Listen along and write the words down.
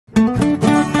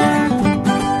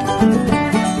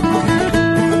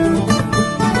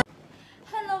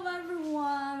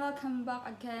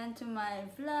again to my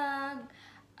vlog.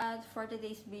 At for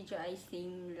today's video ay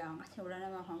same lang. Kasi wala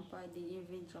naman akong pwede yung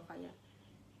video kaya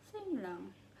same lang.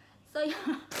 So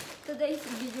yeah, for today's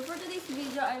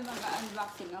video ay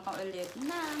mag-unboxing ako ulit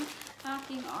ng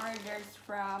aking order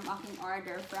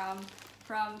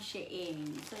from shein.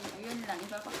 So yun lang,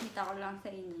 ipapakita ko lang sa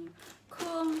inyo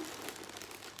kung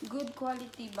good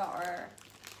quality ba or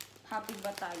happy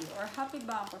ba tayo or happy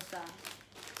ba ako sa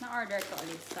na-order ko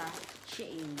ulit sa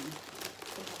shein.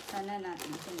 Buksan na natin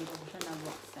kasi hindi ko siya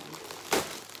nabuksan.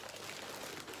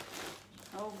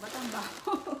 Oh, ba't ang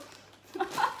baho?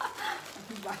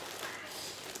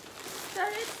 So,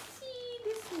 let's see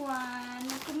this one.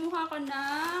 Kumuha ko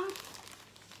ng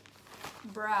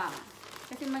bra.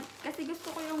 Kasi gusto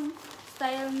ko yung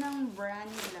style ng bra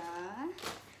nila.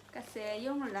 Kasi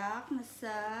yung lock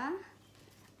nasa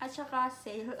at saka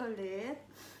sale ulit.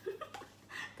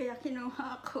 Kaya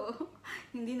kinuha ko.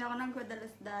 Hindi na ako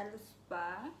nagpadalos-dalos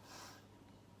pa.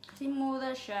 Kasi mura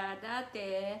siya.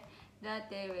 Dati,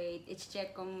 wait,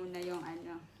 i-check ko muna yung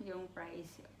yung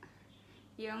price.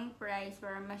 Yung price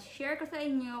para ma-share ko sa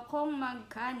inyo kung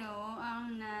magkano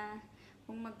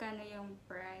yung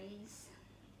price.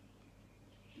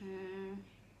 Ano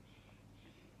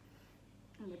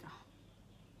ba ito?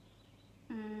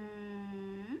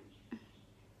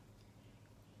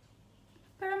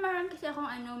 Pero meron kasi akong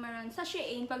meron sa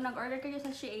shein, pag nag-order kayo sa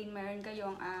shein, meron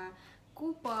kayong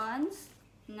coupons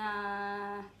na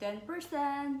 10%.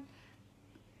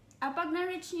 Pag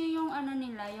na-reach nyo yung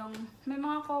nila, yung may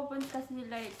mga coupons kasi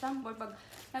nila, example, pag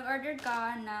nag-order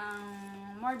ka ng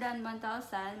more than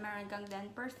 1,000, meron kang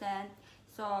 10%.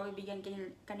 So, bibigyan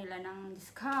kanila ng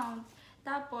discount.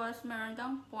 Tapos, meron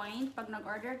kang point. Pag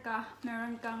nag-order ka,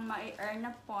 meron kang ma-earn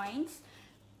na points.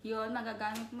 Yun,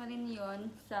 magagamit mo rin yun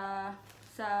sa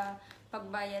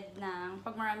pagbayad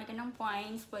pag marami ka ng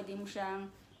points, pwede mo siyang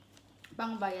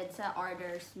pangbayad sa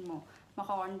orders mo.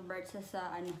 Maka-convert siya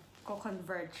sa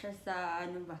ko-convert siya sa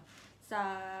sa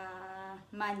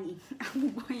money.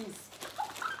 Ang points.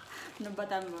 Ano ba,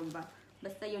 tama ba?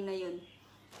 Basta yun na yun.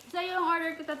 So, yung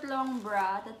order ko tatlong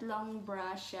bra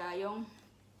siya. Yung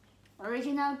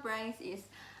original price is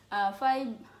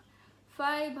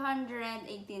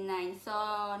 589. So,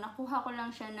 nakuha ko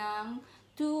lang siya ng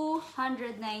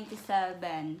 297.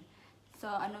 So,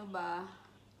 ano ba?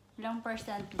 Ilang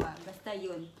percent ba? Basta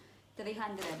yun.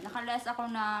 300. Nakaless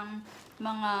ako ng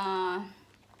mga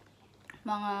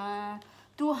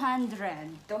 200.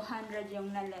 200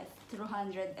 yung na-less.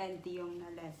 280 yung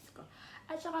na-less ko.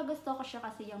 At saka gusto ko siya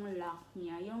kasi yung lock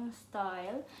niya. Yung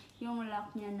style, yung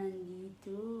lock niya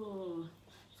nandito.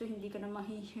 So, hindi ka na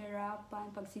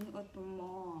mahihirapan pag sinuot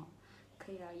mo.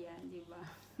 Kaya yan, di ba?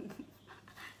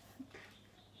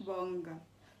 Bongga.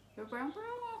 Pero parang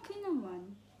okay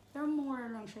naman. Pero mura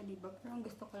lang siya, di ba? Pero ang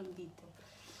gusto ko lang dito.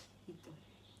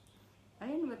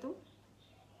 Ayan ba to?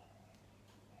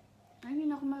 Ay, hindi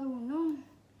na ako marunong.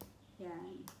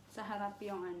 Yan. Sa harap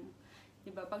yung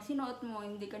di ba? Pag sinuot mo,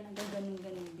 hindi ka na ganun.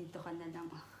 Dito ka na lang.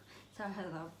 Sa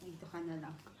harap, dito ka na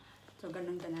lang. So,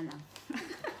 ganun ka na lang.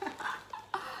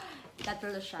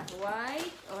 Tatlo siya.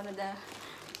 White, o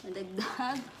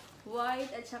nadagdag.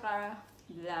 White at saka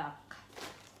black.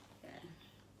 Yan.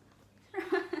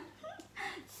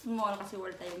 Small kasi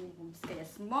wala tayong boobs, kaya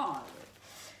small.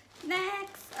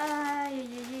 Next,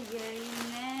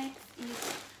 next is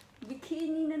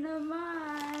bikini na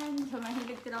naman. So,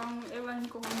 mahilig talaga akong, ewan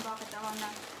ko kung bakit ako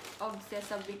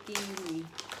na-obsess sa bikini.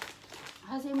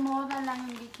 Kasi mura lang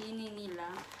yung bikini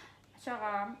nila.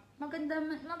 Tsaka, maganda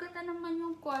naman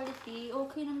yung quality.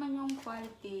 Okay naman yung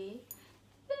quality.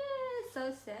 So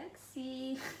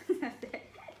sexy.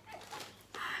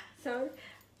 So,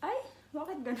 ay,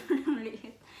 bakit ganun ang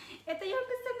liit? Ito yung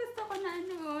gusto ko na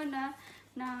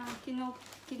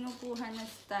kinukuha na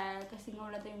style kasi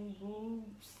wala tayong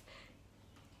boobs.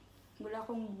 Wala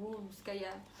akong boobs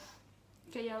kaya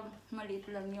maliit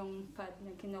lang yung pad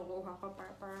na kinukuha ko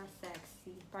para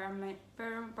sexy. Para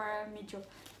medyo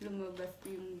lumabas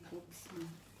yung boobs mo.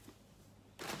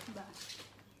 Diba?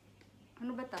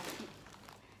 Ano ba ito?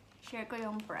 Share ko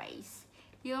yung price.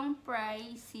 Yung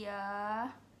price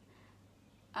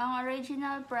ang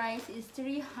original price is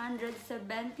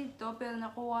 372 pero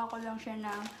nakuha ko lang siya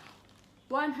ng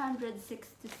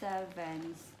 167.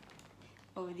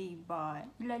 O, diba?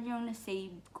 Ilan yung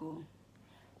na-save ko?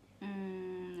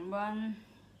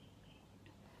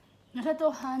 Nasa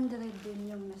 200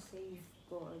 din yung na-save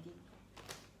ko. Diba?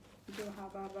 Ito,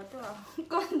 haba ba ito?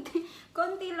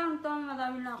 Konti lang to.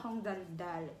 Marami na akong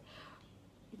daldal.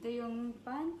 Ito yung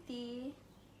panty.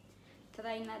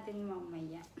 Try natin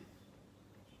mamaya.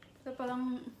 So,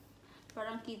 parang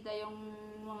kita yung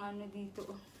mga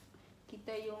dito.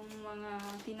 kita yung mga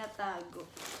tinatago.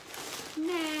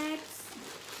 Next!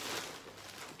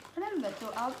 Alam ba to?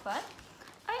 4?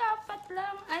 Ay, 4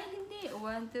 lang. Ay, hindi. 1,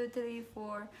 2, 3,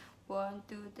 4. 1,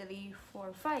 2, 3,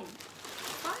 4, 5.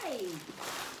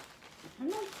 5!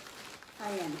 Ano?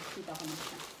 Ayan, kita ko na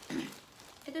siya.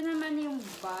 Ito naman yung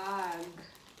bag.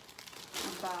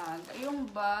 Yung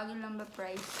bag, ilang ba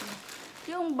price?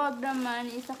 Yung bag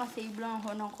naman, isa ka-save lang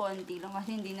ako ng konti lang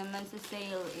kasi hindi naman sa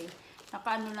sale eh.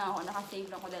 Naka-ano lang ako, naka-save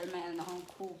lang ako dahil mayroon akong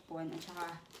coupon at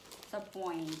saka sa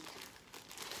point.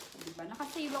 Diba?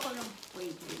 Naka-save ako ng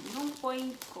point din. Yung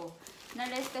point ko,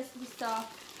 na-less kasi sa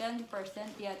 10%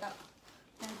 yata.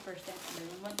 10% ba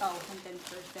yun? 1,000,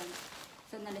 10%.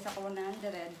 So, na-less ako 100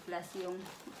 plus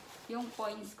yung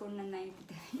points ko na 90.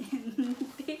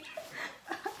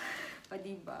 Pa,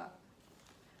 diba?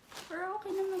 Pero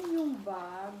okay naman yung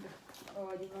bag.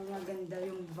 Oh, diba maganda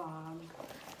yung bag.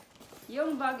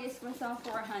 Yung bag is nasa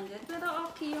 400. Pero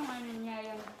okay yung ano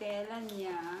niya, yung tela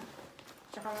niya.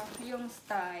 Tsaka yung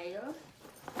style.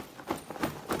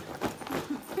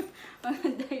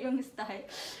 Maganda yung style.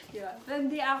 Diba? Pero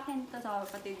hindi akin to, sa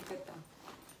kapatid ko to.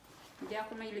 Hindi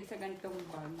ako mahilig sa ganitong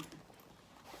bag.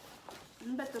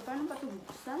 Ano ba to? Paano ba ito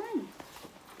buksan?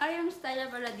 Ay, yung style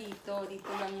pala dito. Dito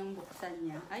lang yung buksan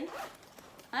niya. Ay?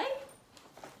 Ay?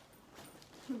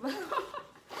 Diba?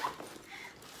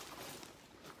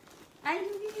 Ay,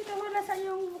 hindi dito wala sa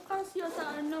yung bukas yun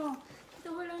sa ano.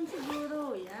 Dito wala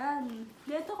siguro. Yan.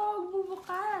 Dito ka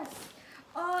magbubukas.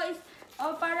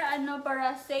 Oh, para ano,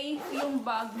 para safe yung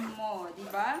bag mo.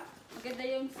 Diba? Maganda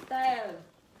yung style.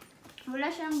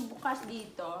 Wala siyang bukas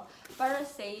dito. Para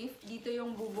safe, dito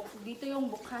yung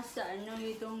bukas sa ano,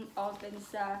 itong open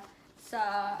sa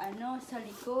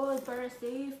likod. Para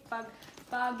safe. Pag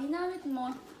ginamit mo,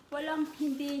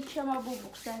 hindi siya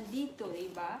mabubuksan dito,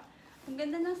 diba? Ang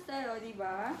ganda ng style,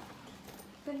 diba?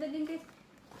 Ganda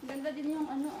din yung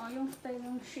ano, yung style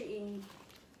ng shein.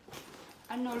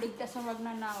 Ano, ligtas sa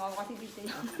magnanakaw kasi dito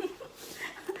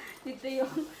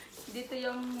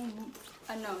yung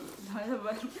ano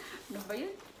ba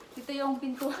yun? Dito yung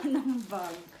pintuan ng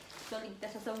bag. So,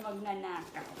 ligtas sa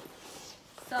magnanakaw.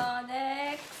 So,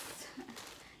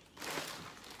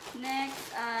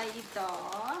 next ay ito.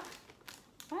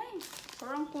 Ay,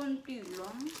 parang konti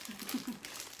lang.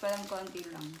 Parang konti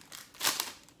lang.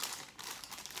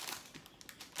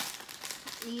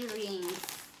 Earrings.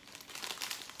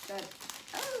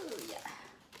 Oh, yeah.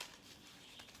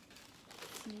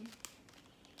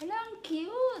 Ilang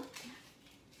cute.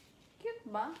 Cute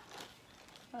ba?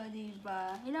 O,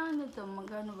 diba? Ilang ano to?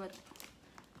 Magkano ba to?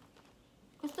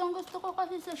 Gusto ko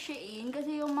kasi sa shein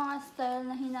kasi yung mga style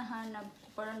na hinahanap ko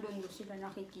parang doon sila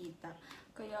nakikita.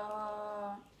 Kaya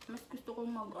mas gusto kong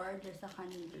mag-order sa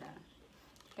kanila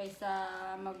kaysa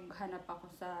maghanap ako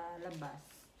sa labas.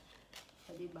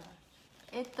 So, diba?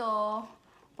 Ito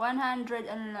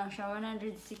 100 ano lang siya,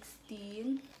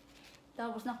 116.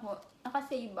 Tapos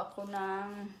naka-save ako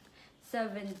ng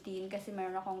 17 kasi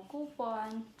mayroon akong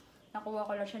coupon. Nakuha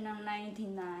ko lang siya ng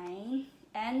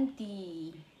 99 NT.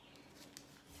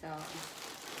 So,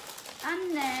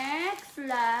 and next,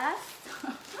 last,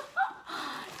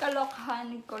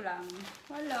 kalokhan ko lang.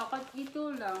 Wala, ito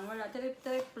lang. Wala,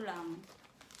 trip-trip lang.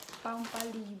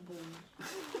 Pampalibog.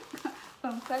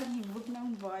 Pampalibog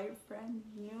ng boyfriend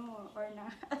nyo. Or ng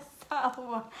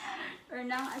asawa. Or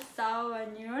ng asawa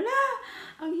nyo. Wala!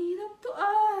 Ang hirap to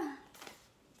ah!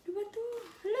 Diba to?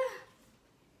 Wala!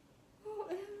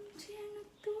 OMG, ano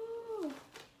to?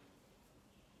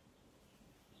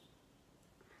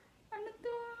 Ano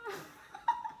to?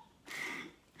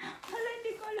 Wala,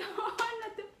 hindi ko alam. Ano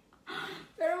to?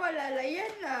 Pero wala lang.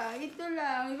 Yan lang. Ito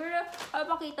lang. Pero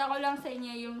pakita ko lang sa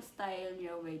inyo yung style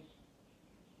niya. Wait.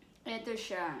 Ito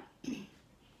siya.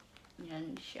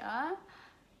 Yan siya.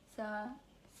 Sa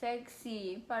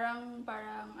sexy. Parang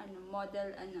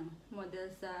model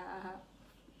sa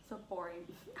porn.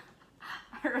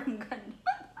 Parang ganun.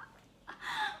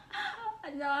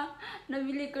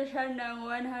 Nabili ko siya ng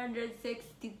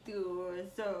 162.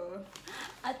 So,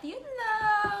 at yun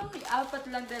lang.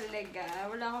 4 lang talaga.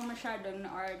 Wala akong masyadong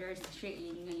na-order sa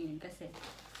shein ngayon kasi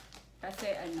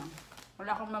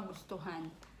wala akong magustuhan.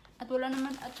 At wala naman,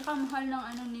 at saka mahal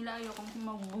ng nila. Ayokong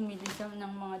magbumili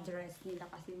ng mga dress nila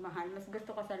kasi mahal. Mas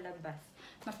gusto ko sa labas.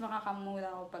 Mas makakamura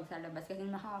ako pag sa labas kasi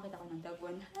makakakita ko ng tag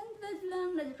 100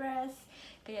 lang na dress.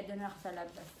 Kaya doon ako sa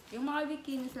labas. Yung mga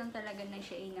bikinis lang talaga ng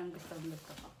shein ang gusto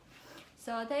ko.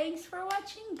 So, thanks for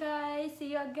watching guys.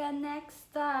 See you again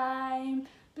next time.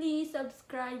 Please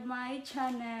subscribe my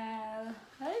channel.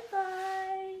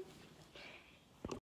 Bye-bye!